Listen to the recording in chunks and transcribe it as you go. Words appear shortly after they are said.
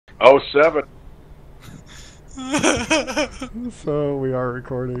07. So we are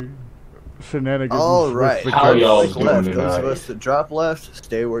recording shenanigans. All right. How y'all doing Those tonight? of us that drop left,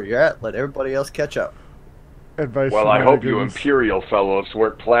 stay where you're at. Let everybody else catch up. Advice. Well, I hope you Imperial fellows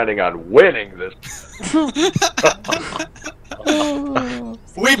weren't planning on winning this.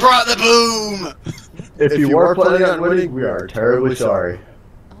 We brought the boom! If you are planning on winning, we are terribly sorry.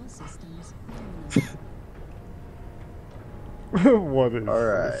 What is? All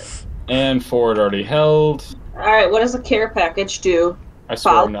right. This? And forward already held. Alright, what does a care package do? I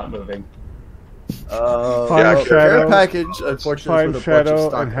swear I'm not moving. Find care shadow, package, unfortunately, find with a bunch of shadow,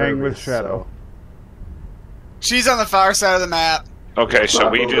 stock and hang with Hermes, shadow. She's on the far side of the map. Okay, so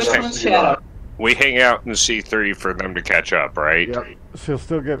we Which just one's shadow? we hang out in C3 for them to catch up, right? Yep. She'll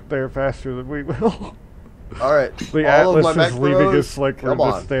still get there faster than we will. All right. The all of Atlas my is leaving macros, us like we're come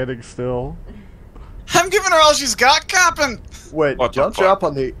just on. standing still. I'm giving her all she's got, Coppin! Wait, What the jump fuck? drop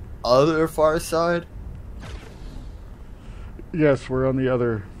on the other far side? Yes, we're on the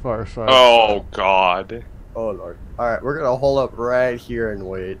other far side. Oh God, Oh lord. All right, we're gonna hold up right here and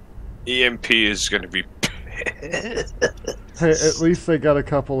wait. EMP is gonna be. Hey, at least they got a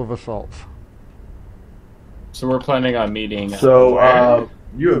couple of assaults. So we're planning on meeting. So, where?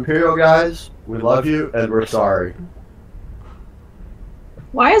 you Imperial guys, we love you and we're sorry.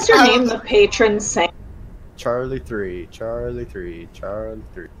 Why is your name the patron saint? Charlie 3, Charlie 3, Charlie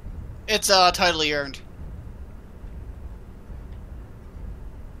 3. It's totally earned.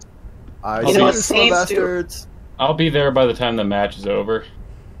 I You see know you what slow saints do? bastards. I'll be there by the time the match is over.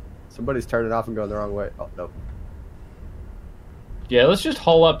 Somebody's turning off and going the wrong way. Oh, no. Yeah, let's just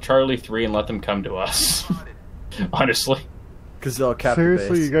haul up Charlie 3 and let them come to us. Honestly. Because they'll cap the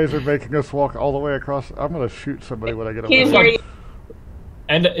Seriously, base. you guys are making us walk all the way across. I'm gonna shoot somebody when I get up Can't there. hear you.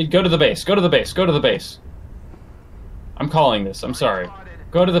 And go to the base. Go to the base. Go to the base. I'm calling this. I'm sorry.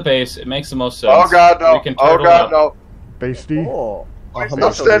 Go to the base. It makes the most sense. Oh God, no! We can Oh turtle God, up. no! Base D. Oh.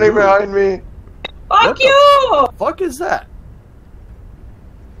 Stop standing behind me! Fuck What the you! fuck is that?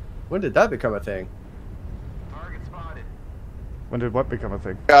 When did that become a thing? When did what become a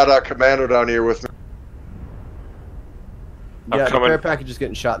thing? Got a commando down here with me. I'm Yeah, the coming. care package is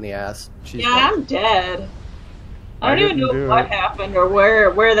getting shot in the ass. She's Yeah, I'm dead. I I don't even didn't know do what it. happened or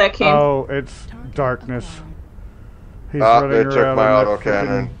where that came from. Oh, it's darkness. He's They running took around my in that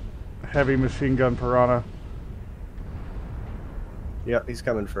autocannon. freaking heavy machine gun piranha. Yep, he's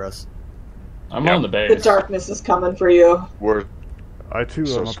coming for us. I'm Yeah. on the The base. darkness is coming for you. We're I too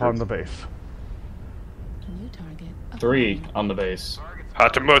So am upon screwed. the base. 3 on the base.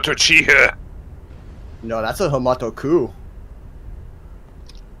 Hatamoto Chiha. No, that's a Hamato coup.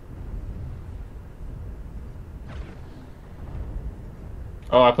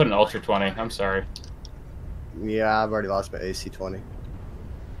 Oh, I put an Ultra 20. I'm sorry. Yeah, I've already lost my AC-20.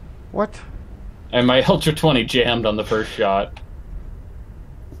 What? And my Ultra 20 jammed on the first shot.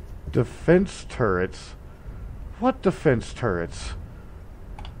 Defense turrets? What defense turrets?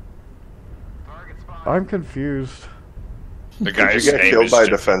 I'm confused. The Did guy's you get name killed is by a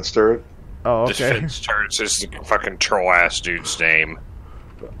defense turret? Oh, okay. Defense Turrets is the fucking troll ass dude's name.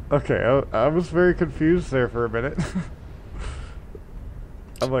 Okay, I was very confused there for a minute.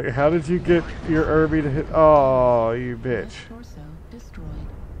 I'm like, how did you get your Irby to hit? Oh, you bitch.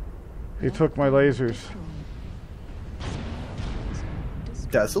 He took my lasers.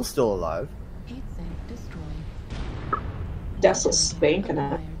 Dessel's still alive. Dessel's spanking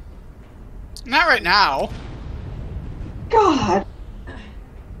it. Not right now. God.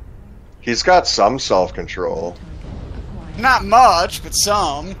 He's got some self-control. Not much, but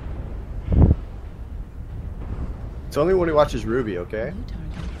some. It's only when he watches Ruby, okay?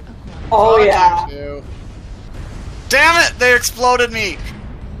 Oh Fuck yeah. you too. Damn it! They exploded me.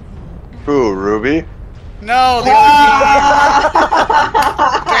 Who, Ruby? No, the other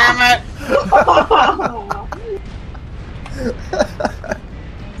Damn it!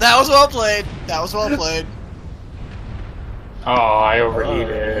 That was well played. That was well played. Oh, I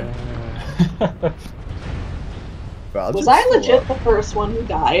overheated. Was I legit the first one who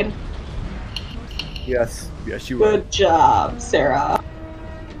died? Yes. Yes, you were. Good job, Sarah.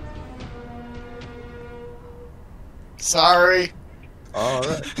 Sorry.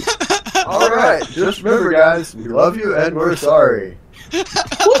 Alright. Alright, just remember, guys, we love you and we're sorry. Who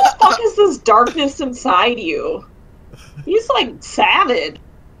the fuck is this darkness inside you? He's like savage.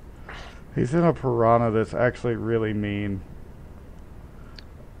 He's in a piranha that's actually really mean.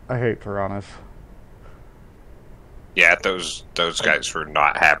 I hate piranhas. Yeah, those guys were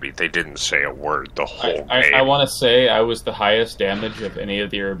not happy. They didn't say a word the whole I game. want to say I was the highest damage of any of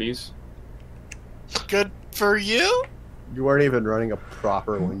the Irbies. Good for you. You weren't even running a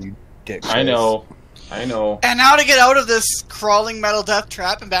proper one, you dick. I know. And how to get out of this crawling metal death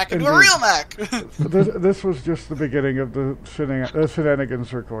trap and back into a Indeed. real mech. This was just the beginning of the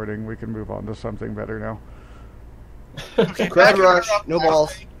shenanigans recording. We can move on to something better now. Okay, Crab back rush, up. no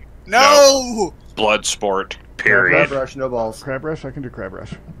balls. No! Blood sport. Crab Period. rush, no balls. Crab rush? I can do crab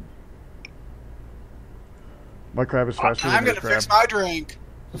rush. My crab is faster I'm than gonna your fix crab. my drink.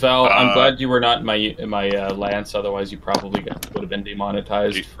 Val, I'm glad you were not in my Lance. Otherwise, you probably would have been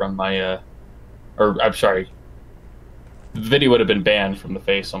demonetized from my. Or I'm sorry. The video would have been banned from the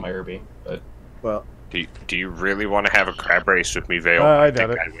face on my Irby. But Well, Do you really want to have a crab race with me, Vale? I doubt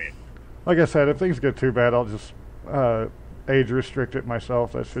think it. I win. Like I said, if things get too bad, I'll just age restrict it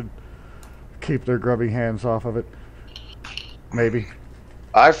myself. That should keep their grubby hands off of it. Maybe.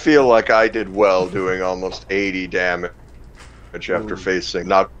 I feel like I did well doing almost 80 damage after facing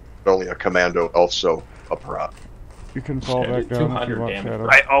not only a commando, also a prop. You can fall back down if you 200 want, damage.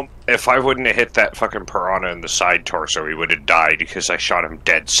 Shadow. If I wouldn't have hit that fucking piranha in the side torso, he would have died because I shot him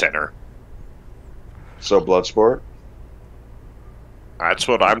dead center. So Bloodsport? That's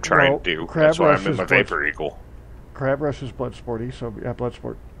what I'm trying Well, to do. crab That's why rush I'm in is my blood- Vapor Eagle. Crab rush is blood sporty, so yeah, blood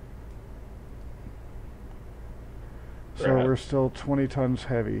sport. So Right. we're still 20 tons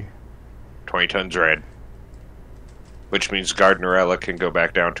heavy. 20 tons red. Which means Gardnerella can go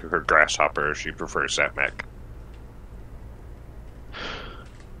back down to her grasshopper if she prefers that mech.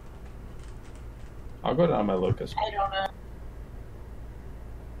 I'll go down my Locust. I don't know.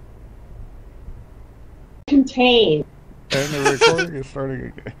 Contain. And the recording is starting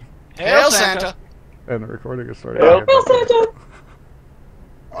again. Hail Santa! And the recording is starting Well- again. Hail Santa!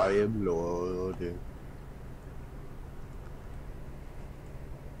 I am loaded.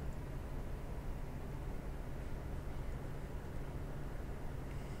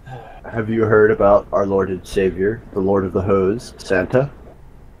 Have you heard about our Lord and Savior, the Lord of the Hose, Santa?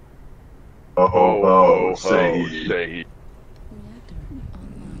 Oh, say he.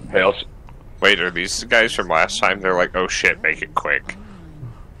 Hail. Wait, are these the guys from last time? They're like, oh shit, make it quick.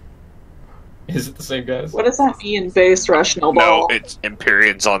 Is it the same guys? What does that mean, base rush, no No, ball? it's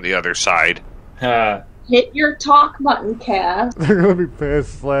Empyrean's on the other side. Ha. Hit your talk button, Cass. They're gonna be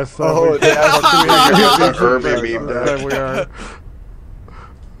pissed. Last time Oh, we they The Herbie meme Last deck. time we are.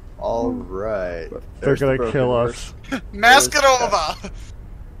 Alright. They're gonna kill us. Mask it over!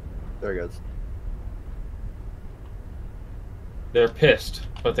 There it goes. They're pissed,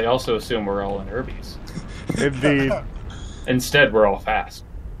 but they also assume we're all in Irbies. Indeed. Instead, we're all fast.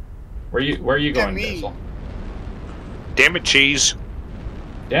 Where are you Get going, me. Dessel? Damn it, cheese.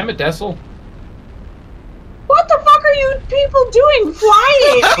 Damn it, Dessel. What the fuck are you people doing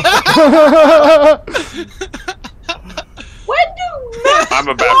flying? When do mechs I'm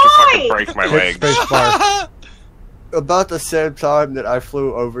about fly? to fucking break my Hit legs. space bar. About the same time that I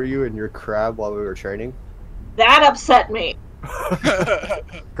flew over you in your crab while we were training. That upset me.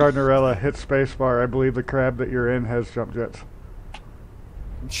 Gardnerella, hit space bar. I believe the crab that you're in has jump jets.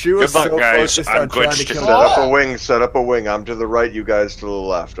 She was Good luck, so guys. focused I'm on trying to glitched. kill Set up me. a wing, set up a wing. I'm to the right, you guys to the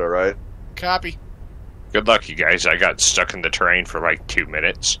left, alright? Copy. Good luck, you guys. I got stuck in the terrain for like 2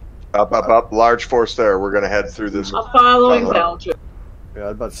 minutes. Up. Large force there. We're gonna head through this. I'm following Tunnel. Belgium. Yeah, I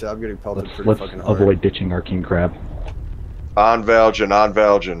was about to say, I'm getting pelted pretty Let's fucking hard. avoid ditching our king crab. On Valjean, on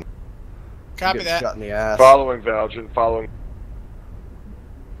Valjean. Copy Getting that. shot in the ass. Following Valjean, following.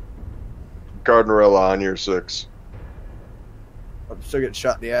 Gardnerella on your 6. I'm still getting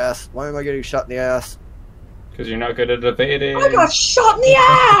shot in the ass. Why am I getting shot in the ass? Because you're not good at evading. I got shot in the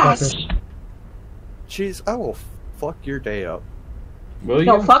ass! Jeez, I will fuck your day up. Will you?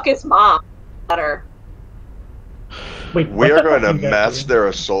 No, fuck his mom. Better. Wait, We what are the going to fuck are you guys mess doing? their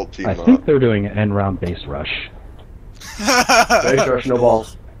assault team I up. think they're doing an end-round base rush. Base rush, no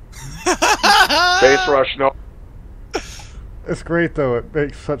balls. Base rush, no. It's great though. It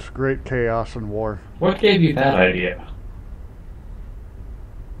makes such great chaos and war. What gave you that idea?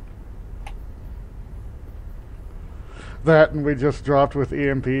 That and we just dropped with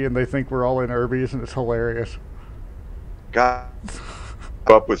EMP and they think we're all in Irbies and it's hilarious. God.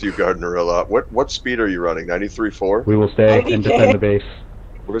 Up with you, Gardnerella. What speed are you running? 93.4? We will stay and defend the base.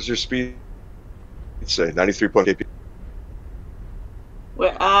 What does your speed say? 93.8.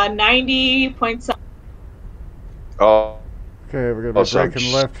 90.7. Oh, Okay, we're gonna be Awesome.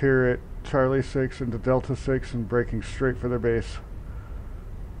 breaking left here at Charlie 6 into Delta 6 and breaking straight for their base.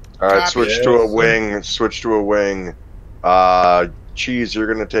 alright, Copy. switch to a wing. Switch to a wing. Cheese, you're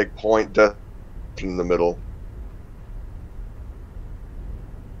going to take point death in the middle.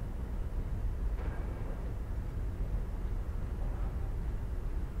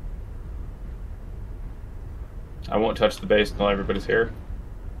 I won't touch the base until everybody's here.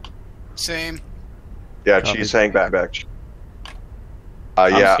 Same. Yeah, Copy. Cheese, hang back. I'm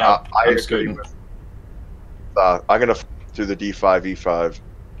I agree scooting. with. I'm gonna do the D5 E5.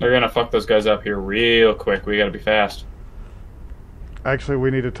 They're gonna fuck those guys up here real quick. We gotta be fast. Actually, we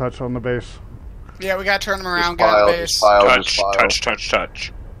need to touch on the base. Yeah, we gotta turn them around, Just get on pile, the just base. pile, Touch, just pile. touch, touch,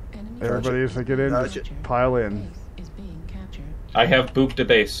 touch. Everybody is to get in, Touch just it. pile in. I have booped a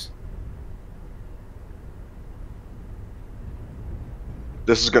base.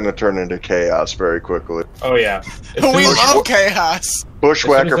 This is gonna turn into chaos very quickly. Oh yeah. As soon We as- love chaos.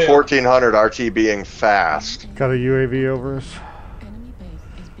 Bushwhacker they- 1400 RT being fast. Got a UAV over us.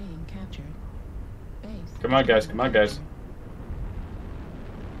 Come on, guys. Come on, guys.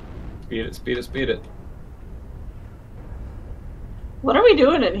 Speed it. Speed it. Speed it. What are we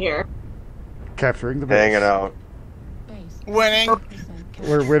doing in here? Capturing the base. Hanging out. Winning.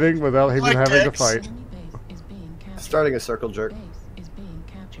 We're winning without even Like having to dicks. fight. Starting a circle jerk.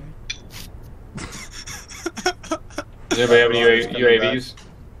 Does anybody have any UAVs?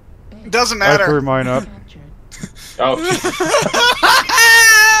 Doesn't I threw matter. mine up. Oh,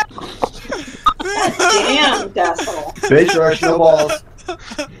 Damn, Decibel. Base rush, no balls.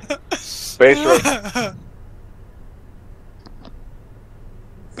 Base rush.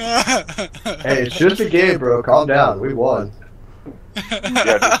 Hey, it's just a game, bro. Calm down. We won.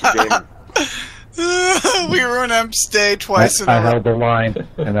 Yeah, just a game. We ruined M stay twice in I a row. held the line,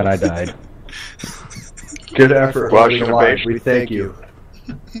 and then I died. Good effort. Well, holding the line. base- We thank you.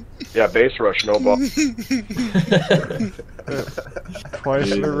 Yeah, base rush, no ball.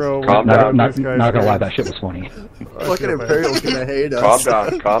 Twice in a row. Calm we down. got Not these guys gonna lie, in. that shit was funny. Fucking Imperial's gonna hate Calm us.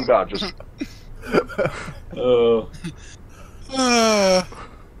 down, calm down. Just oh,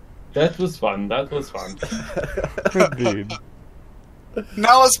 that was fun. That was fun. Indeed.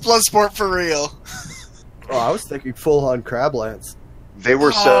 Now it's Bloodsport for real. Oh, I was thinking full on crab lance. they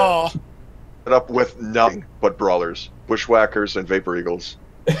were set Oh. up with nothing but brawlers, bushwhackers, and vapor eagles.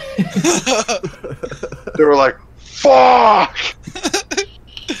 They were like, "Fuck!"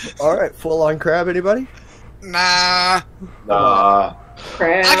 All right, full on crab. Anybody? Nah. Nah.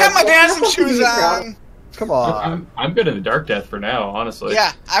 Crap. I got my dancing That's supposed to shoes be crap. on. Come on. I'm good at the Dark Death for now, honestly.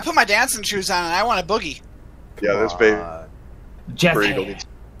 Yeah, I put my dancing shoes on and I want a boogie. Yeah, this vapor Jeff. eagle needs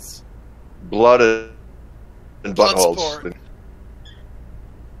blood and buttholes. Bloodsport.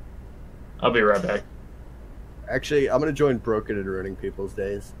 I'll be right back. Actually, I'm gonna join Broken and ruining people's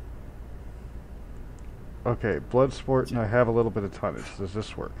days. Okay, blood sport, and I have a little bit of tonnage. Does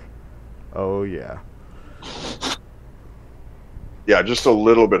this work? Oh, yeah. Yeah, just a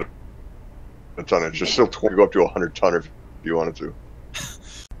little bit of tonnage. Just still 20, go up to 100 ton if you wanted to.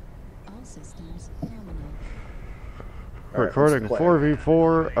 Recording let's play.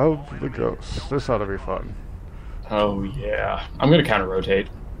 4v4 of the Ghosts. This ought to be fun. Oh yeah. I'm gonna counter rotate.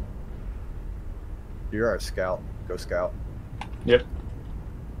 You're our scout. Go scout. Yep.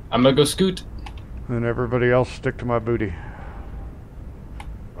 I'm gonna go scoot. And everybody else stick to my booty.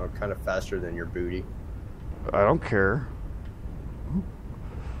 Oh, kind of faster than your booty. I don't care.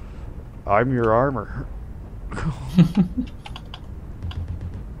 I'm your armor.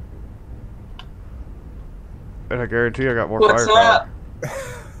 And I guarantee I got more What's firepower.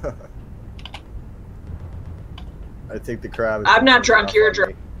 up? I think the crab. Is I'm not gonna drunk, you're off on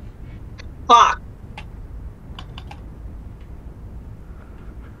drunk. Fuck.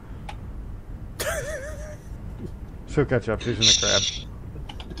 She'll catch up. She's in the crab.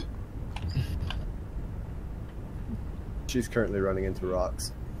 me. She's currently running into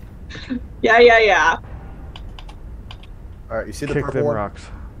rocks. Yeah. All right, you see the Kick purple them one? rocks.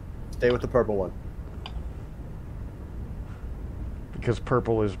 Stay with the purple one. Because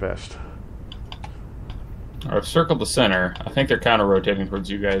purple is best. I've circled the center. I think they're counter rotating towards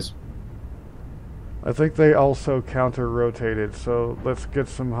you guys. I think they also counter-rotated, so let's get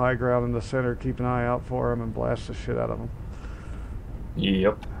some high ground in the center, keep an eye out for them, and blast the shit out of them.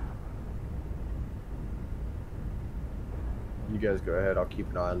 Yep. You guys go ahead. I'll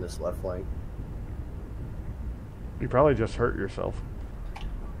keep an eye on this left flank. You probably just hurt yourself.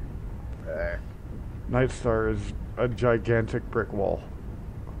 Okay. Night Star is a gigantic brick wall.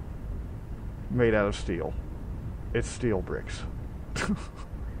 Made out of steel. It's steel bricks.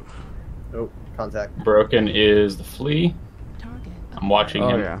 Oh, contact. Broken is the flea. I'm watching Oh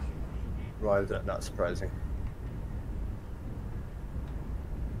him. yeah. Why is that not surprising?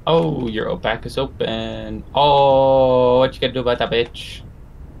 Oh, your back is open. Oh, what you gonna do about that bitch?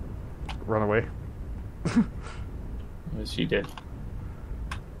 Run away. Yes, she did.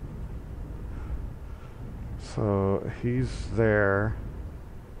 So he's there.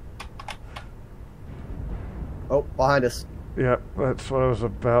 Oh, behind us. Yep, that's what I was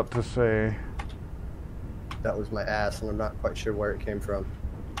about to say. That was my ass, and I'm not quite sure where it came from.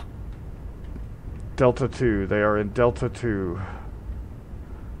 Delta 2. They are in Delta 2.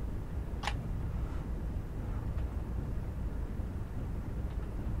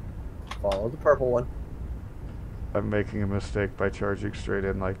 Follow the purple one. I'm making a mistake by charging straight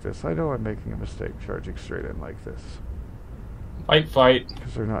in like this. I know I'm making a mistake charging straight in like this. Fight.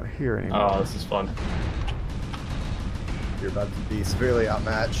 Because they're not here anymore. Oh, this is fun. You're about to be severely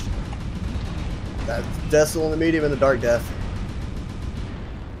outmatched. That's Decil in the medium and the Dark Death.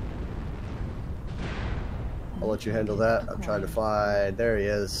 I'll let you handle that. I'm trying to find... There he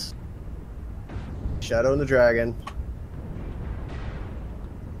is. Shadow and the Dragon.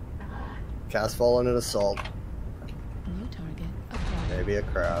 Cast Fallen and Assault. New target. Maybe a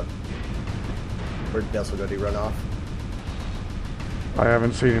crowd. Where'd Decil go? Did he run off? I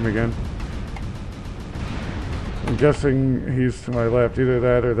haven't seen him again. I'm guessing he's to my left. Either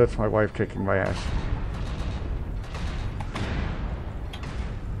that or that's my wife kicking my ass.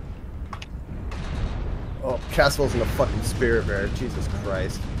 Oh, Caswell's in the fucking Spirit Bear. Jesus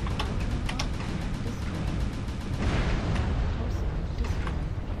Christ.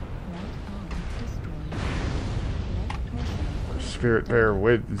 Spirit Bear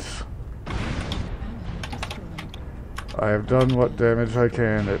wins. I have done what damage I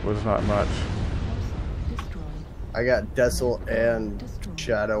can. It was not much. I got Decil and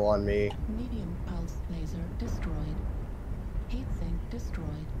Shadow on me. Medium pulse laser destroyed. Heat sink destroyed.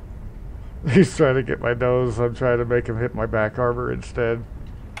 He's trying to get my nose. I'm trying to make him hit my back armor instead.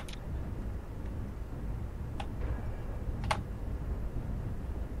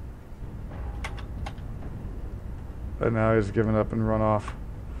 And now he's given up and run off.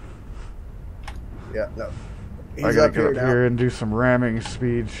 Yeah, no. He's I gotta up get here up now. here and do some ramming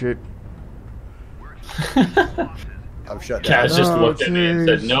speed shit. I'm shut down. Kaz just Oh, looked at me and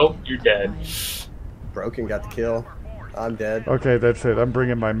said, jeez. "Nope, you're dead." Broken got the kill. I'm dead. Okay, that's it. I'm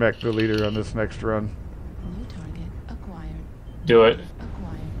bringing my mech to leader on this next run. New target acquired. Do it.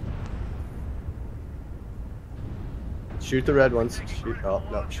 Acquired. Shoot the red ones. Shoot. Oh,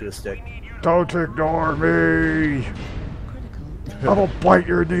 no. Shoot a stick. Don't ignore me! Critical damage. I'm gonna bite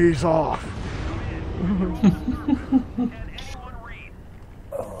your knees off!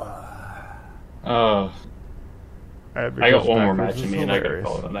 Oh, And I got because one more backwards match in is me, and I gotta hilarious.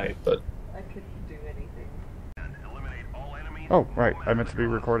 call it a night. But I couldn't do anything. Oh, right. I meant to be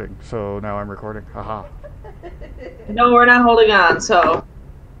recording, so now I'm recording. Haha. No, we're not holding on, so.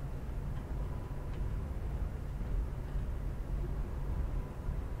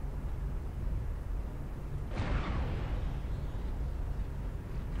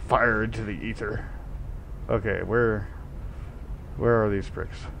 Fire into the ether. Okay, where are these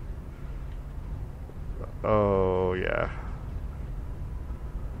pricks? Oh, yeah.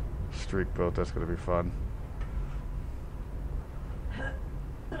 Streak boat, that's gonna be fun.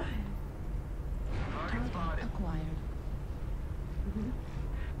 Target acquired.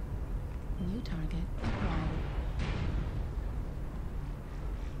 New target acquired.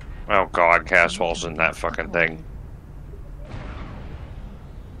 Oh god, Caswell's in that fucking thing.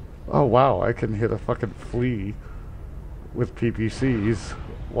 Oh wow, I can hit a fucking flea with PPCs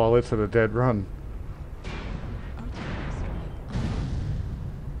while it's in a dead run. Artillery strike.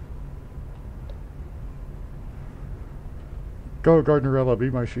 Go, Gardnerella, be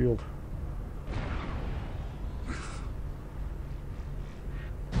my shield.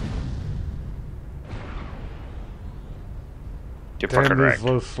 Get Damn fucking these wrecked.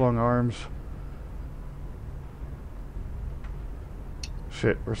 low slung arms.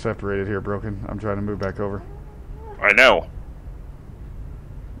 Shit, we're separated here, Broken. I'm trying to move back over. I know.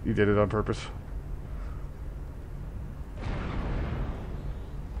 You did it on purpose.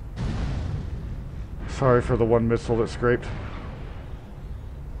 Sorry for the one missile that scraped.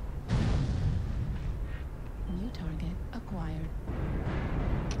 New target acquired.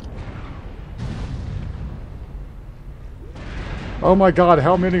 Oh my god,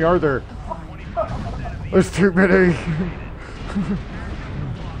 how many are there? Acquired. There's too many.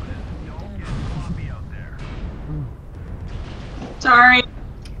 Sorry.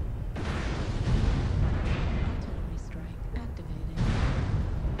 Artillery strike activated.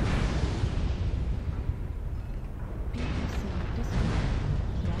 PPC destroyed.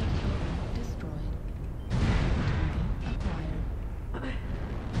 Right arm destroyed. New target acquired. At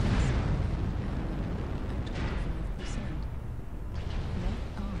 25%.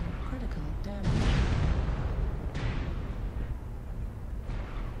 Left arm critical damage.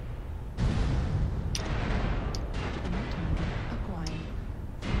 New target acquired.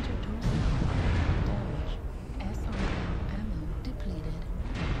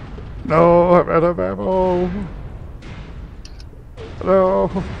 No, I'm out of ammo. No.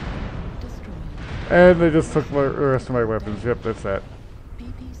 Destroyed. And they just took the rest of my weapons. Yep, that's that.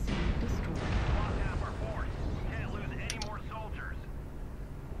 PPC destroyed.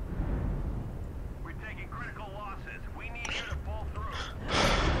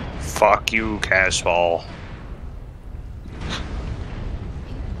 Fuck you, Casball. Heat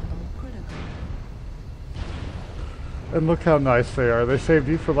level critical. And look how nice they are. They saved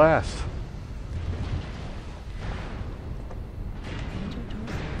you for last. Major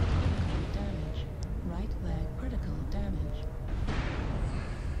torso critical damage. Right leg critical damage.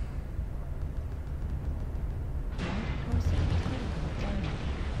 Right torso critical damage.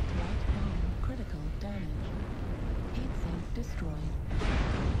 Right arm critical damage. Heat sink destroyed.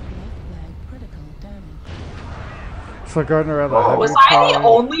 Left leg critical damage. So Gardner, have Was you I the tried-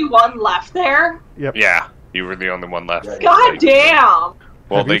 only one left there? Yep. Yeah, you were the only one left. God damn!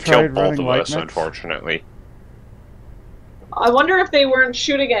 Well, Have they you killed tried both running of light us, mechs? unfortunately. I wonder if they weren't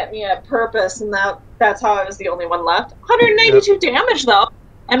shooting at me at purpose, and that's how I was the only one left. 192 damage though,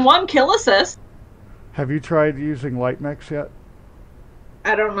 and 1 kill assist. Have you tried using light mechs yet?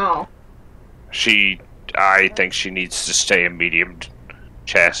 I don't know. I think she needs to stay in medium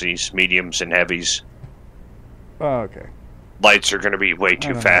chassis, mediums and heavies. Oh, okay. Lights are going to be way I too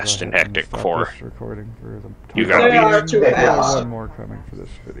don't know, fast go and ahead hectic stop for her. this recording for them. You gotta They are too Yeah. fast. One more coming for this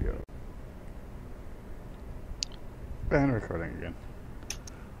video. And recording again.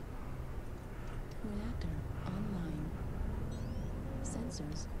 Reactor online.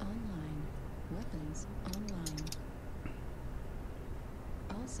 Sensors online. Weapons online.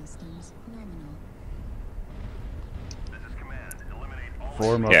 All systems nominal.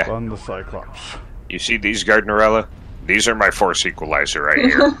 Form up Yeah. on the Cyclops. You see these, Gardnerella? These are my force equalizer right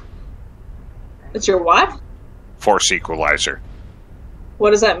here. It's your what? Force equalizer.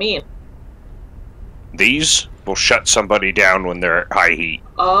 What does that mean? These will shut somebody down when they're at high heat.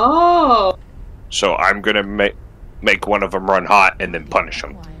 Oh. So I'm going to make one of them run hot and then punish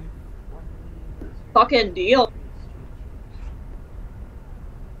them. Acquired. Fucking deal.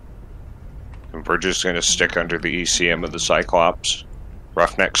 And we're just going to stick under the ECM of the Cyclops.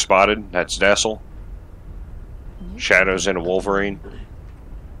 Roughneck spotted. That's Dessel. New Shadows and a Wolverine.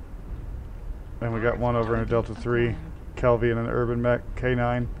 And we got one over in a Delta 3. Kelvy and an Urban Mech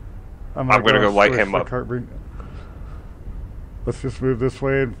K9. I'm gonna go light switch him the up. Cartbreed. Let's just move this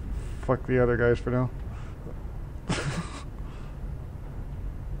way and fuck the other guys for now.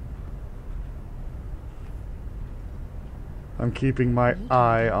 I'm keeping my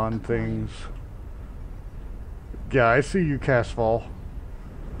eye on things. Yeah, I see you, Castfall.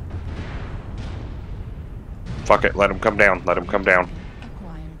 Fuck it, let him come down, let him come down.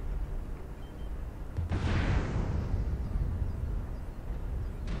 acquired.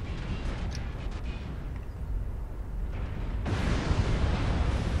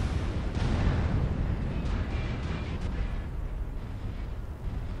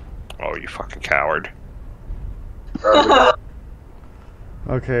 Oh, you fucking coward.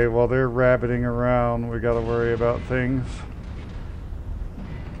 Okay, while they're rabbiting around, we gotta worry about things.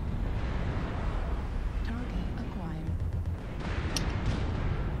 Target acquired.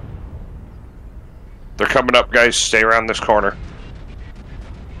 They're coming up, guys. Stay around this corner.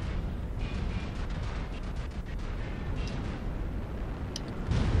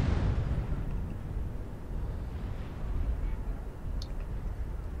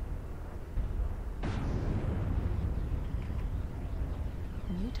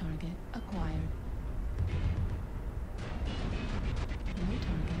 New target acquired. New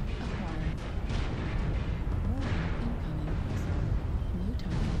target acquired. Warning incoming missile. New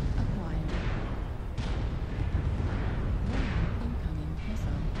target acquired. Warning incoming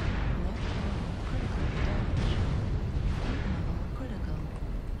missile. Left arm critical damage. Heat level critical.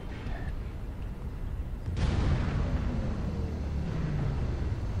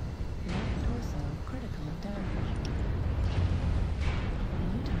 Left torso critical damage.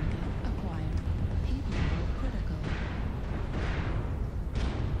 New target acquired. Heat level critical.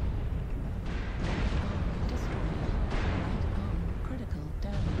 Left arm destroyed. Right arm critical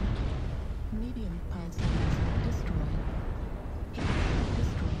damage. Medium pulse laser destroyed. Heat level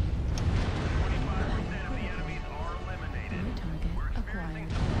destroyed. New target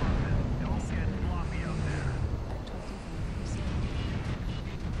acquired. Loss at 24%.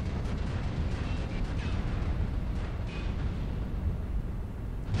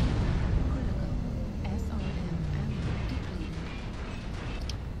 Critical. SRM ammo depleted.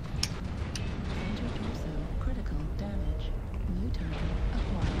 Center torso critical damage. New target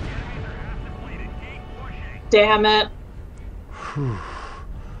acquired. Damn it.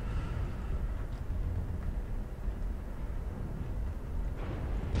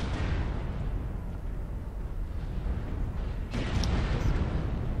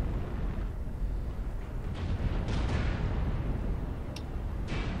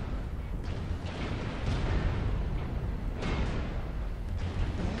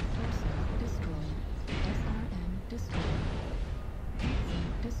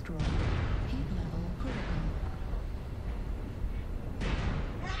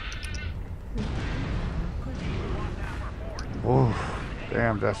 Oh,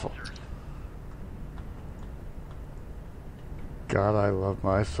 damn, Dessel. God, I love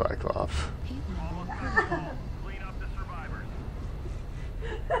my Cyclops.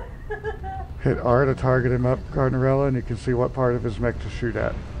 Hit R to target him up, Gardnerella, and you can see what part of his mech to shoot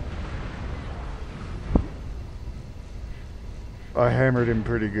at. I hammered him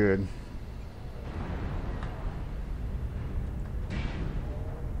pretty good.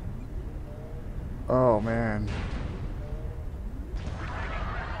 Oh, man.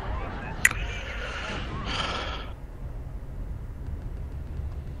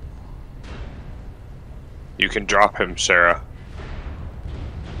 You can drop him, Sarah.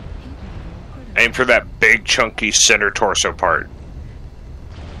 Aim for that big, chunky center torso part.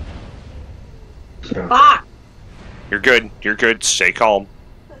 Fuck! You're good. You're good. Stay calm.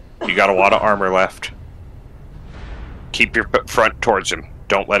 You got a lot of armor left. Keep your front towards him.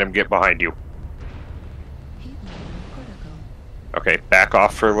 Don't let him get behind you. Okay, back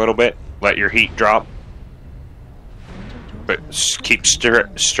off for a little bit. Let your heat drop. But keep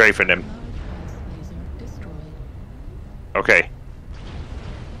strafing him. Okay.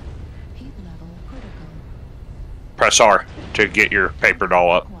 Press R to get your paper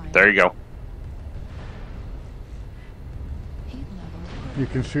doll up. There you go. You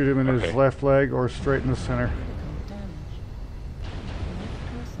can shoot him in his left leg or straight in the center.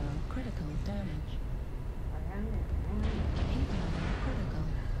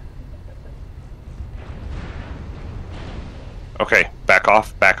 Okay, back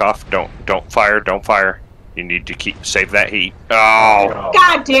off, back off. Don't fire. You need to save that heat. Oh!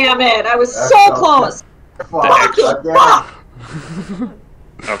 God damn it! I was so close! Fucking fuck!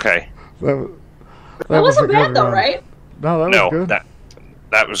 Okay. That wasn't bad though, right? No, that was good.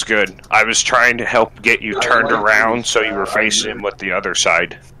 That was good. I was trying to help get you turned around so you were facing him with the other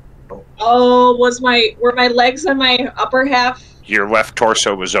side. Oh, were my legs on my upper half? Your left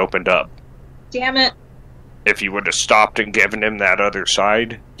torso was opened up. Damn it. If you would have stopped and given him that other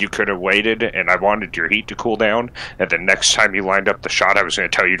side, you could have waited, and I wanted your heat to cool down, and the next time you lined up the shot, I was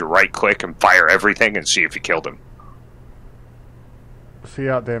going to tell you to right-click and fire everything and see if you killed him. He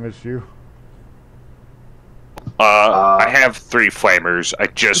out-damaged you. I have 3 flamers. I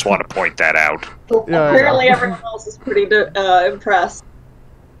just want to point that out. Yeah, apparently everyone else is pretty impressed.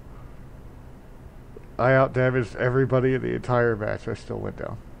 I out-damaged everybody in the entire match. I still went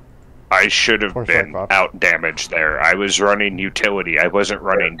down. I should have been out-damaged there. I was running utility. I wasn't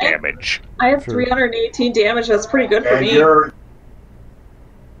running damage. I have 318 damage. That's pretty good for me.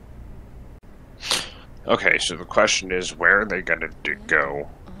 Okay, so the question is, where are they going to go?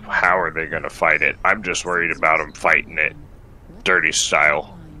 How are they going to fight it? I'm just worried about them fighting it dirty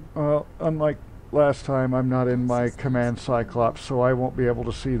style. Well, unlike last time, I'm not in my command Cyclops, so I won't be able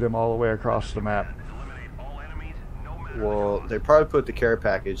to see them all the way across the map. Well, they probably put the care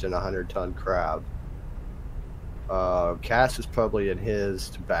package in a 100-ton crab. Cass is probably in his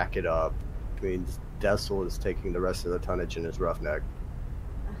to back it up. I mean, Dessel is taking the rest of the tonnage in his roughneck.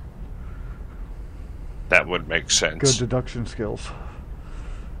 That would make sense. Good deduction skills.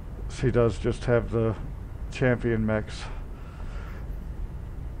 He does just have the champion mechs.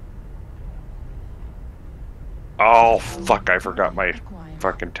 Oh, fuck, I forgot my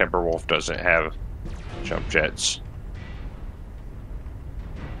fucking Timberwolf doesn't have jump jets.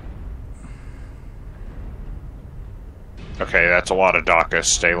 Okay, that's a lot of DACA.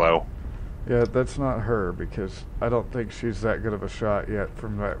 Stay low. Yeah, that's not her, because I don't think she's that good of a shot yet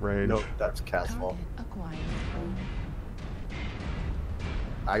from that range. Nope, that's Cass' fault.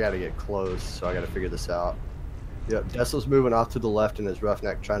 I gotta get close, so I gotta figure this out. Yep, Dessel's moving off to the left in his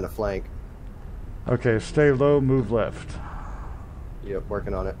roughneck, trying to flank. Okay, stay low, move left. Yep,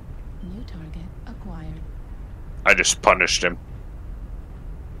 working on it. New target acquired. I just punished him.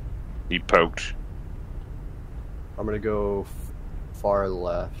 He poked. I'm gonna go far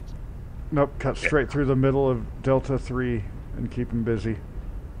left. Nope, cut straight through the middle of Delta 3 and keep him busy.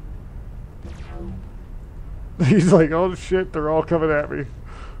 He's like, oh shit, they're all coming at me.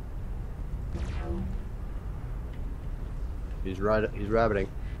 He's rabbiting.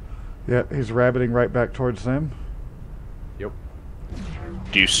 Yeah, he's rabbiting right back towards them. Yep.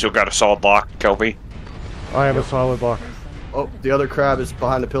 Do you still got a solid lock, Kelby? I have a solid lock. Oh, the other crab is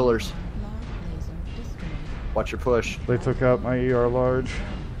behind the pillars. Watch your push. They took out my ER large.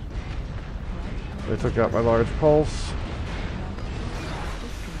 They took out my large pulse.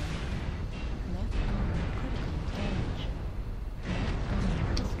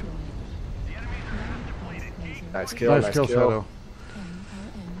 Nice kill, nice kill. Shadow.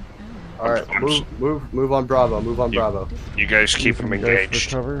 Alright, move on Bravo, move on Bravo. You guys keep them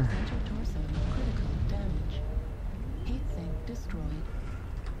engaged. Cover.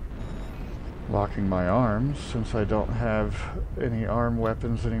 Locking my arms, since I don't have any arm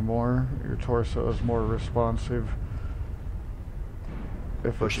weapons anymore. Your torso is more responsive.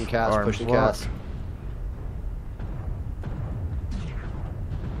 If Pushing it's cast, arms pushing locked. cast.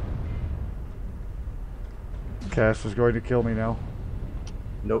 Cass is going to kill me now.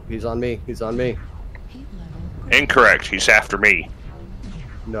 Nope, he's on me. He's on me. Heat level critical. Incorrect. He's after me.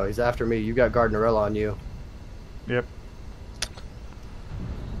 No, he's after me. You got Gardnerella on you. Yep.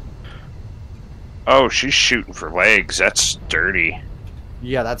 Oh, she's shooting for legs. That's dirty.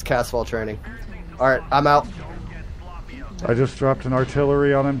 Yeah, that's castfall training. Alright, I'm out. I just dropped an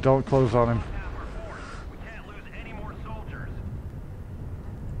artillery on him. Don't close on him.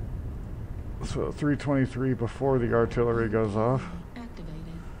 So 323 before the artillery goes off. Activated.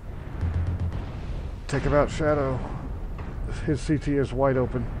 Take him out, Shadow. His CT is wide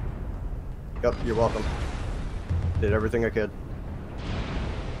open. Yep, you're welcome. Did everything I could.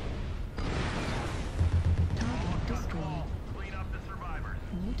 Target destroyed.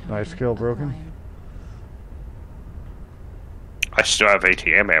 New target Nice kill, Broken. acquired. I still have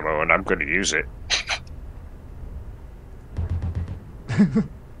ATM ammo, and I'm going to use it.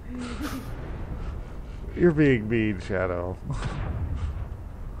 You're being mean, Shadow.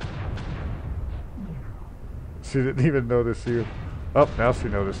 She didn't even notice you. Oh, now she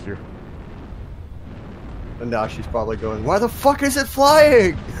noticed you. And now she's probably going, why the fuck is it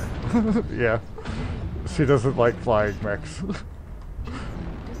flying? Yeah. She doesn't like flying mechs. Heat sink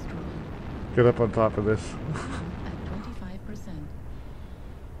destroyed. Get up on top of this. At 25%.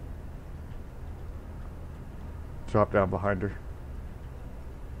 Drop down behind her.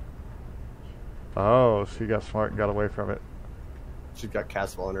 Oh, she got smart and got away from it. She's got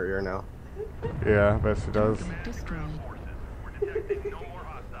castfall in her ear now. Yeah, I bet she does. Target destroyed.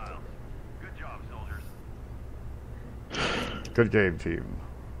 Good game, team.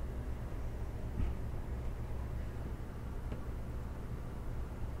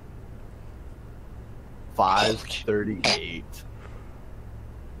 $538.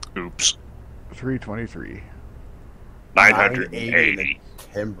 Oops. 323. 980.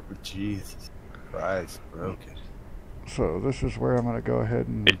 Timber. Jesus Christ, broken. So this is where I'm going to go ahead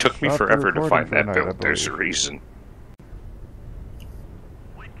and. It took me stop the forever to recording find for that tonight, I build. There's a believe. reason.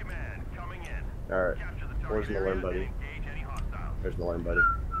 Alright. Where's my learn buddy? There's my learn buddy.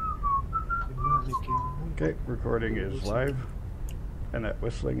 Okay, recording is live, and that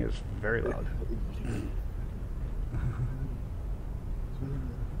whistling is very loud.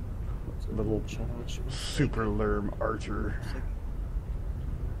 Little super lerm archer.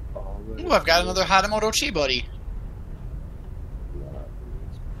 Ooh, I've got another Hatamoto Chi buddy.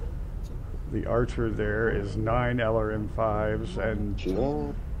 The archer there is 9 LRM5s and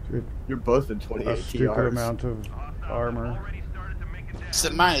You're both in a 28 stupid TRs. amount of armor.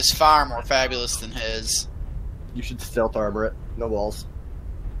 Except mine is far more fabulous than his. You should stealth armor it. No walls.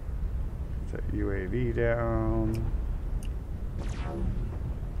 Set UAV down.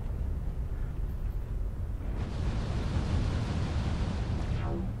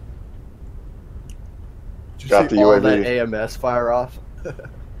 Did you Got see the all UAV. that AMS fire off?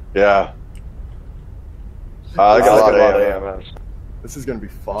 Yeah. I got a lot of AMS. This is gonna be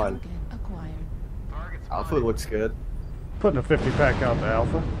fun. Target acquired. Alpha looks good. Putting a 50 pack out to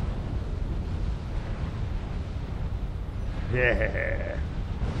Alpha. Yeah.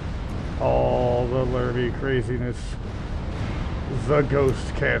 All the lurvy craziness. The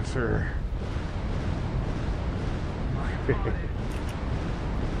ghost cancer.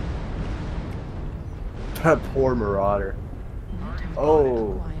 That poor Marauder. New target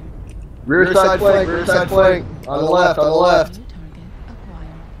Oh. acquired. Rear side flank, rear side flank. On the left, on the left. New target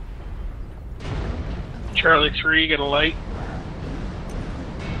acquired. Charlie 3, get a light.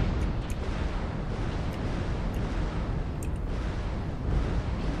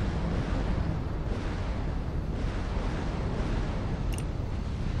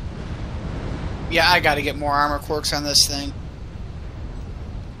 Yeah, I gotta get more armor quirks on this thing.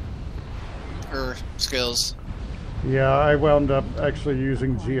 Or skills. Yeah, I wound up actually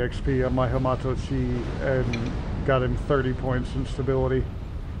using GXP on my Hamato Chi and got him 30 points in stability.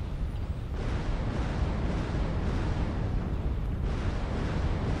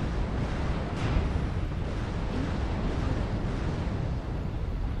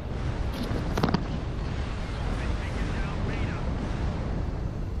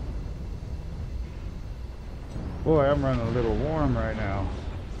 Boy, I'm running a little warm right now.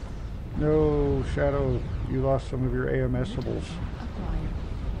 No, Shadow, you lost some of your AMSables. Acquired.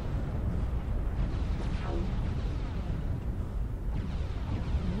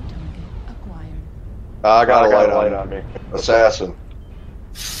 New target acquired. I got a light on me. Assassin.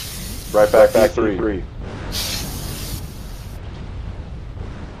 Right back E3.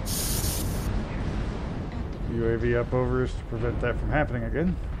 UAV up over us to prevent that from happening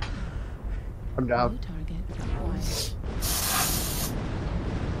again. I'm down. Target acquired.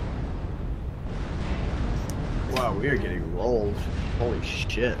 Wow, we are getting rolled. Holy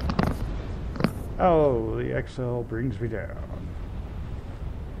shit. Oh, the XL brings me down.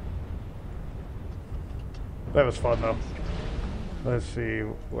 That was fun though. Let's see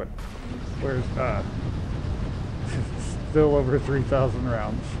where's still over 3,000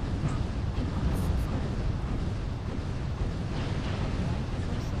 rounds.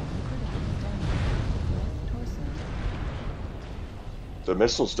 The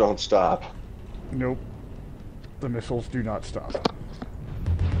missiles don't stop. Nope. The missiles do not stop.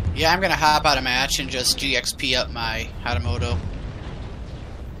 Yeah, I'm gonna hop out of match and just GXP up my Hatamoto.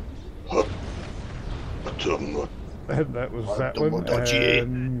 And that was that one,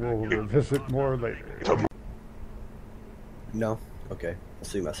 and we'll revisit more later. No? Okay. I'll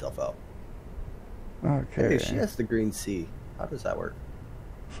see myself out. Okay. Hey, she has the green C. How does that work?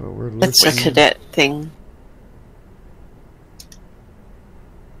 So we're It's a listening. cadet thing.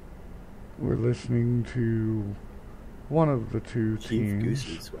 We're listening to one of the two Keith Goose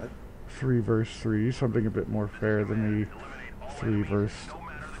teams. and Sweat. 3 versus 3, something a bit more fair than the 3 versus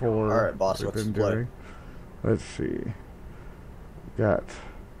 4. Alright, boss, we've let's been play. doing. Let's see. Got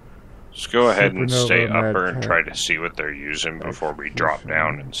Just go ahead and Supernova, stay Mad upper and Cat. try to see what they're using before we drop Execution.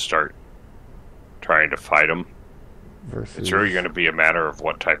 down and start trying to fight them. versus It's really going to be a matter of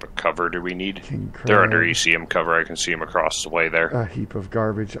what type of cover do we need. King They're under Crab, ECM cover. I can see them across the way there. a heap of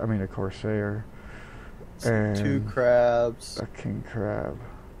garbage. I mean, a Corsair. And 2 crabs. a King Crab.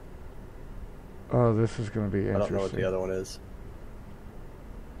 Oh, this is going to be I interesting. don't know what the other one is.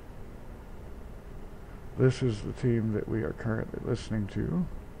 This is the team that we are currently listening to.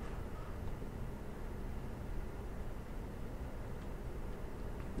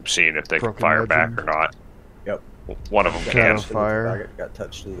 I'm seeing if they can Broken fire Legend. back or not. Yep. One of them Shadow can. Fire. I got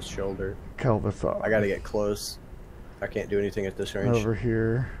touched in the shoulder. Kelvathon. I gotta get close. I can't do anything at this range. Over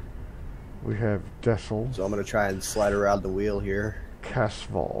here, we have Dessel, So I'm gonna try and slide around the wheel here.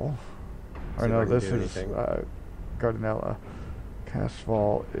 Casval. See Or if no, I can this do is anything. Gardenella.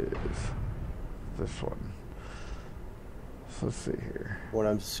 Casval is this one. So let's see here. When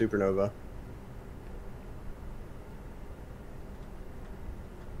I'm Supernova.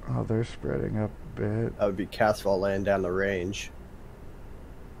 Oh, they're spreading up a bit. That would be Casval laying down the range.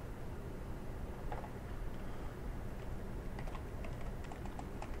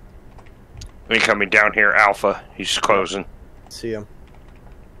 He coming down here, Alpha. He's closing. See him.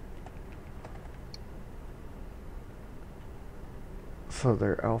 So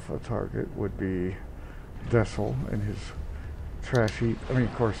their alpha target would be Dessel and his trash heap. I mean,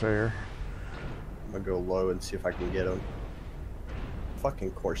 Corsair. I'm gonna go low and see if I can get him.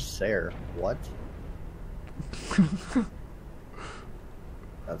 Fucking Corsair. What?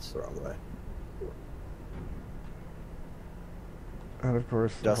 That's the wrong way. And of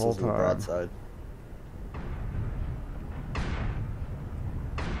course, the whole Dustin's on the time, broadside.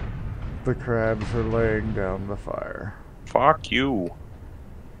 the crabs are laying down the fire. Fuck you.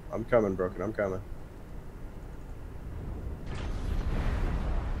 I'm coming, Broken. I'm coming.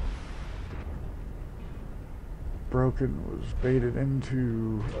 Broken was baited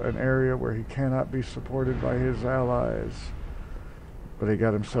into an area where he cannot be supported by his allies. But he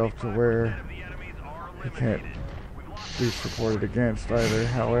got himself to where he can't be supported against either.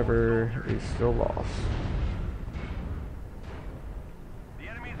 However, he's still lost.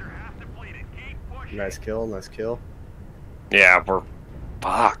 Nice kill, nice kill. Yeah, we're...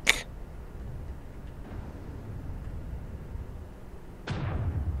 Fuck.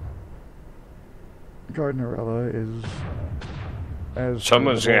 Gardnerella is as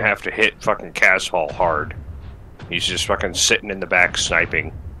Someone's gonna formidable have to hit fucking Casval hard. He's just fucking sitting in the back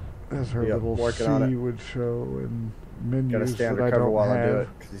sniping. as her Yep, little working C on it. would show in Gotta menus stay that under I cover don't while I do have it,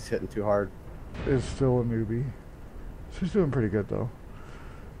 because he's hitting too hard. is still a newbie. She's doing pretty good though.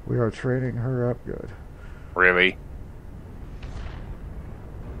 We are training her up good. Really?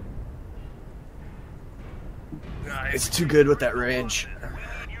 It's too good with that range.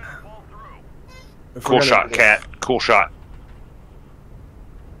 If we're Cool gonna- shot, Cat. Cool shot.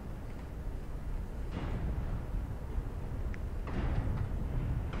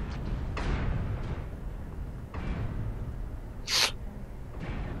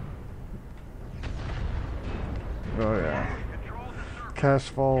 Oh yeah.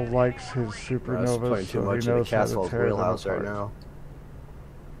 Casval likes his Russ supernovas, playing too so much he in the knows how to Casval's tear them wheelhouse right apart. now.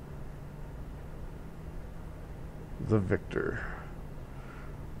 The victor.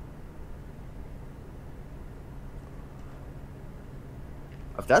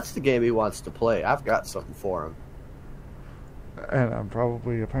 If that's the game he wants to play, I've got something for him. And I'm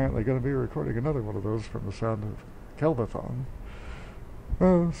probably apparently going to be recording another one of those from the sound of Kelbathon.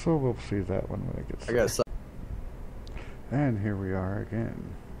 So we'll see that one when it gets I got some. And here we are again.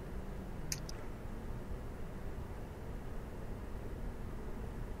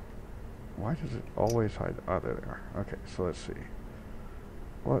 Why does it always hide? Oh, there they are. Okay, so let's see.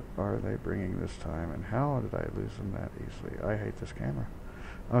 What are they bringing this time, and how did I lose them that easily? I hate this camera.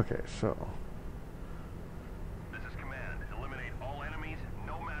 Okay, so This is command. Eliminate all enemies,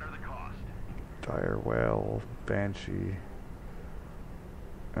 no matter the cost. Dire Whale, Banshee,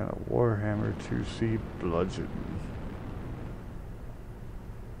 and a Warhammer 2C Bludgeon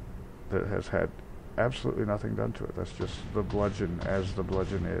that has had absolutely nothing done to it. That's just the bludgeon as the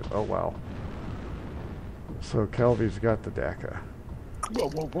bludgeon is. Oh wow. So Kelvy's got the DACA. Whoa,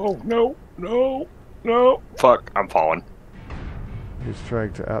 whoa, whoa, no, no, no. Fuck, I'm falling. He's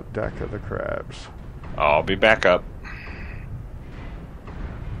trying to out DACA the crabs. I'll be back up.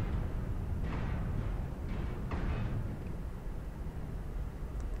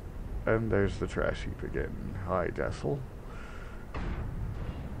 And there's the trash heap again. Hi, Dessel.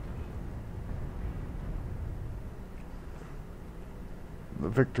 The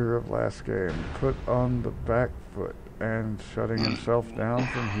victor of last game put on the back foot and shutting himself down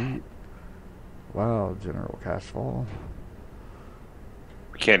from heat. Wow, General Casval.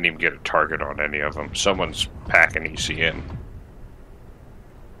 We can't even get a target on any of them. Someone's packing ECN.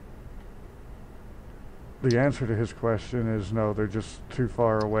 The answer to his question is no, they're just too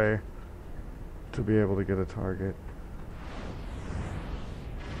far away to be able to get a target.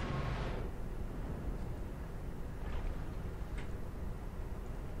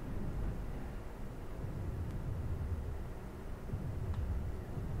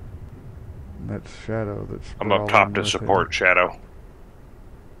 That's Shadow that's I'm up top to support Shadow.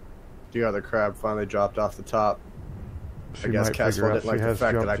 The other crab finally dropped off the top. She I guess might figure Caswell out didn't she like the has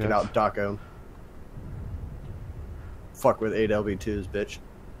fact that jump I could jets. out DACA him. Fuck with 8LB2s, bitch.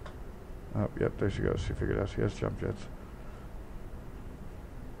 Oh, yep, there she goes. She figured out she has jump jets.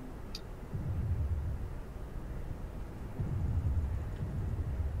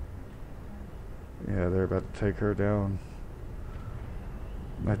 Yeah, they're about to take her down.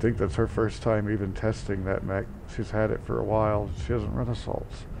 I think that's her first time even testing that mech. She's had it for a while. She hasn't run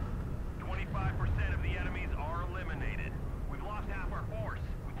assaults. 25% of the enemies are eliminated. We've lost half our force.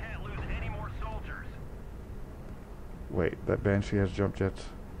 We can't lose any more soldiers. Wait, that Banshee has jump jets?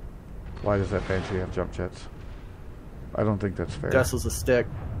 Why does that Banshee have jump jets? I don't think that's fair. Jessel's a stick.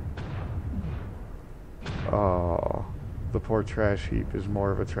 Oh, the poor trash heap is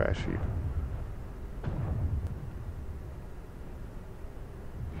more of a trash heap.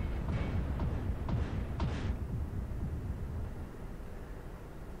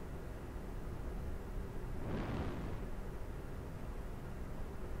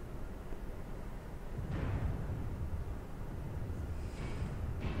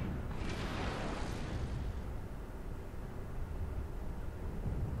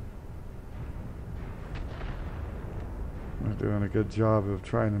 They're doing a good job of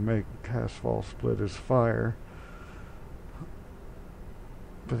trying to make Casval split his fire.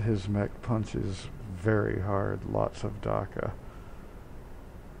 But his mech punches very hard, lots of DACA.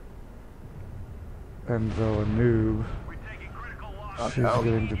 And though a noob, she's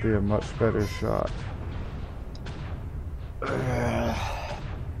getting to be a much better shot.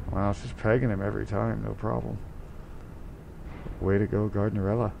 Wow, she's pegging him every time, no problem. Way to go,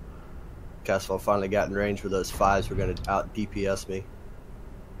 Gardnerella. Caswell finally got in range where those 5s were going to out DPS me.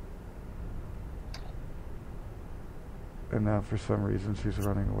 And now for some reason she's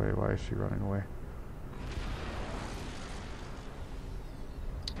running away. Why is she running away?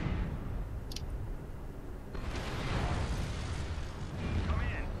 Come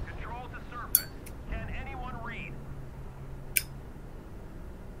in. Control the surface. Can anyone read?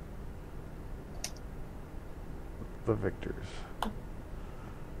 The victors.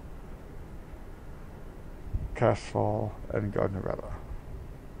 Casval and Gardnerella.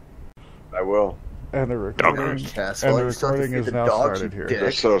 I will. And the recording, Casval, and the you still have to recording feed is the now dogs, started you here. dick.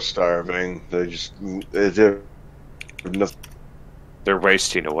 They're so starving. They're They're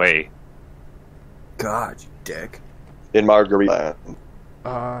wasting away. God, you dick. in Margarita.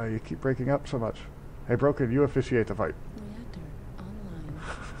 Ah, you keep breaking up so much. Hey, Broken, you officiate the fight. Reactor online.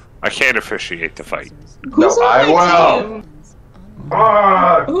 I can't officiate the fight. Who's No, on I my will. team?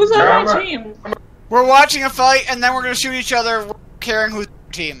 Ah, Who's on my team? We're watching a fight, and then we're gonna shoot each other, caring who's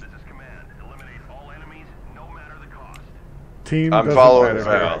team. This is command. Eliminate all enemies, no matter the cost. Team I'm doesn't following matter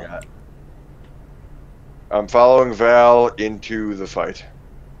Val. here. I'm following Val into the fight.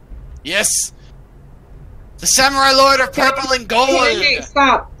 Yes! The Samurai Lord of Purple and Gold! Hey,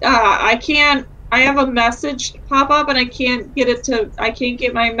 stop. I can't. I have a message pop up and I can't get it to. I can't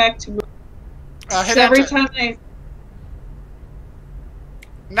get my mech to move. Hit So every enter. time I.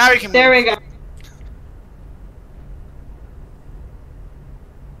 Now we can There move. we go.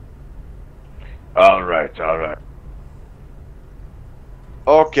 All right.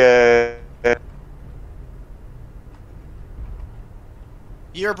 Okay.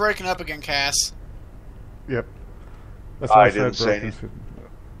 You're breaking up again, Cass. Yep. That's I why I didn't said say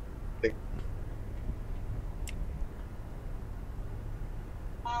broken.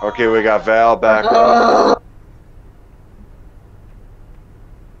 Okay, we got Val back up.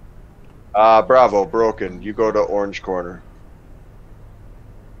 Bravo, broken. You go to orange corner.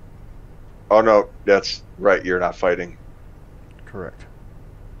 Oh no, that's right. You're not fighting. Correct.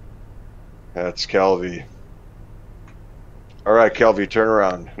 That's Kelvy. All right, Kelvy, turn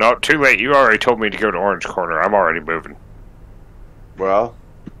around. No, too late. You already told me to go to orange corner. I'm already moving. Well,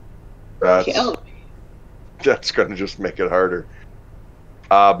 that's Kelvy. gonna just make it harder.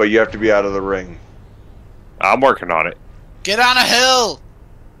 But you have to be out of the ring. I'm working on it. Get on a hill!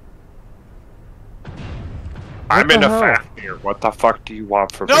 I'm in the a hell? fast here. What the fuck do you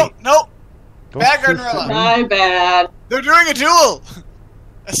want from No, me? no! Don't Bad shoot Gardenrilla. me. My bad. They're doing a duel!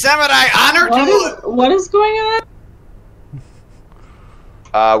 A samurai honor duel! What is going on?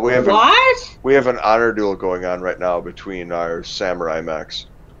 We have What? we have an honor duel going on right now between our samurai mechs.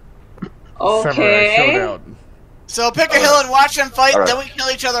 Samurai Okay. showdown. So pick a hill and watch them fight, Alright. then we kill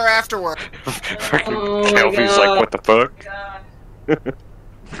each other afterward. Fucking Oh my Kelvy's God. like, what the fuck?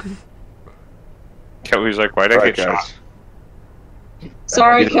 Kelvy's like, why'd I All right, get guys. shot?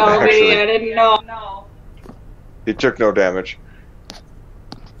 Sorry, Yeah, Kelvy. actually- I didn't know. He took no damage.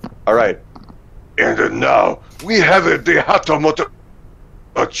 All right. And now we have it, the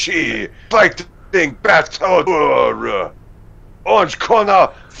Hatomotochi fighting battle. Orange corner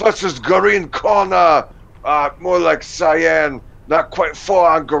versus green corner. More like cyan, not quite full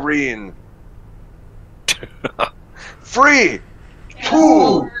on green. 3,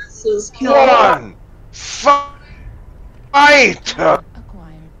 2, Versus Kelvy. 1, fight! Acquired.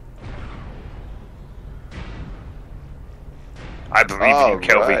 I believe in you,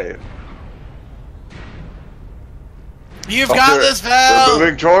 Kelvy. Alright. You've got Okay, this, they're Val!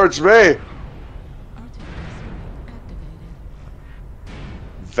 moving towards me. Artificial activated.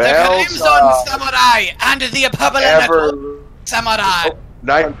 The Val's Crimson Samurai and the Purple ever and Samurai!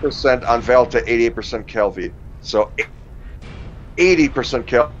 9% on Val to 88% Kelvy. So 80%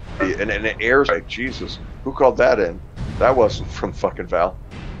 Kelvy and an airstrike. Jesus, who called that in? That wasn't from fucking Val.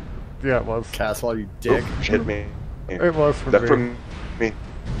 Yeah, it was. Caswell, you dick. Oop, hit me. It was for That me. from me.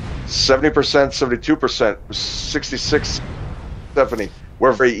 70%, 72%, 66, 70.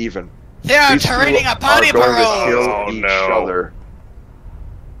 We're very even. They are These two training a are body going to parole! kill Oh, each no. other.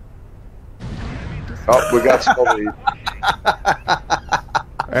 Oh, we got somebody.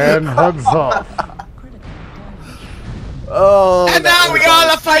 And heads off. Critical damage. Oh, And that now we one-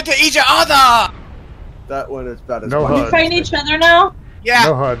 all fight to each other! That one is about as No much. HUD. We fighting each other now? Yeah,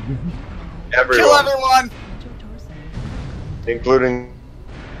 No HUD. kill Everyone, everyone! Torso. including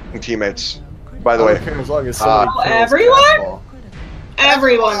teammates. By the way, Okay, as long as somebody Oh, kills everyone? Caswell. Critical.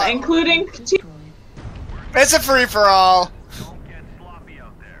 Everyone, including. Destroyed. It's a free-for-all. Don't get sloppy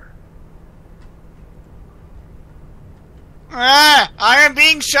out there. Ah, I am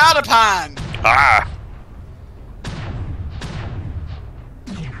being shot upon! Ah!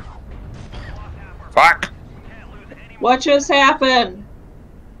 Fuck! What just happened?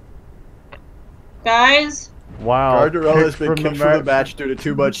 Guys? Wow. Gardarella has been Kicked kicked from the match due to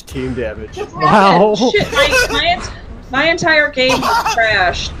too much team damage. Wow. Shit, my entire game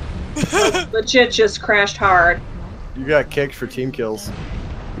crashed. Legit just crashed hard. You got kicked for team kills.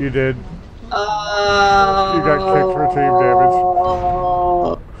 You did. You got kicked for team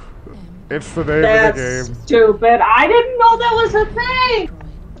It's the name That's of the game. stupid. I didn't know that was a thing.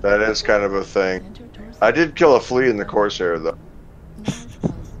 Destroyed. that is kind of a thing. Enter torso. I did kill a flea in the Corsair, though. Large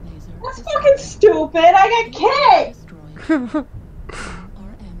pulse laser. That's fucking stupid. I got kicked. Destroyed.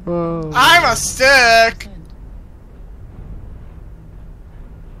 RM. I'm a stick!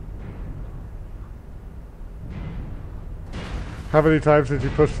 How many times did you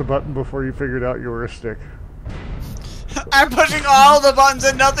push the button before you figured out you were a stick? I'm pushing all the buttons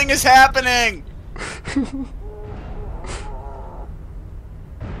and nothing is happening!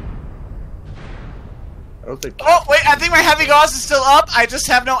 I don't think. Oh, wait, I think my heavy gauze is still up. I just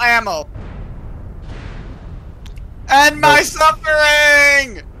have no ammo. And my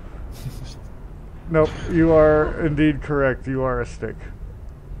suffering! Nope, you are indeed correct. You are a stick.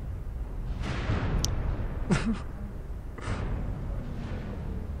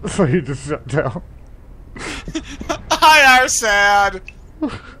 So you just shut down. I are sad.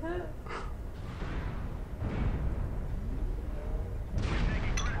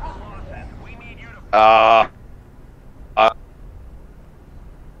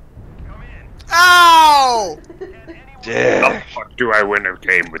 Ow! Dick. How the fuck do I win a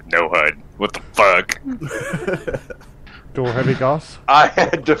game with no HUD? What the fuck? Dual heavy Gauss? I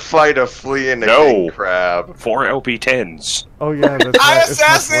had to fight a flea and a No. king crab. 4 LP10s. Oh yeah, that's I right. It's much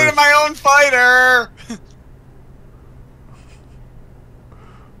assassinated worse. my own fighter.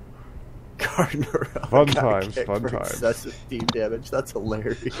 Gardner. Fun got times, kicked fun for times. Excessive team damage. That's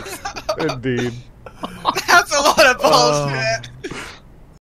hilarious. Indeed. That's a lot of bullshit.